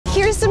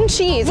Here's some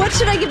cheese. What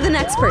should I give the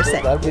next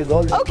person? Barbie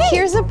doll. Okay,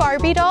 here's a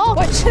Barbie doll.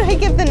 What should I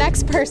give the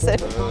next person?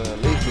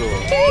 Leaf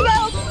blower. Here you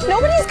go.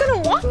 Nobody's gonna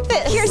want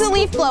this. Here's a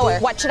leaf blower.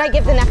 What should I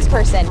give the next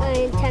person? A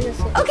Nintendo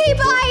Switch. Okay,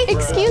 bye.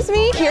 Excuse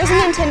me. Here's a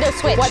Nintendo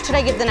Switch. What should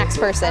I give the next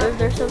person? If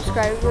they're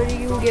subscribers,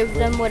 you can give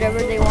them whatever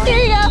they want. Here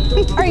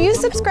you go. Are you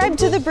subscribed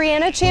to the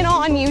Brianna channel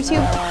on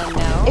YouTube?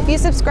 No. If you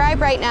subscribe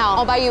right now,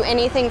 I'll buy you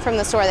anything from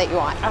the store that you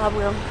want. I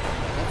will.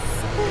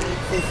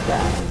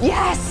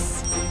 Yes.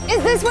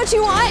 Is this what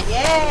you want?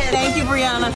 Yeah, thank you, Brianna.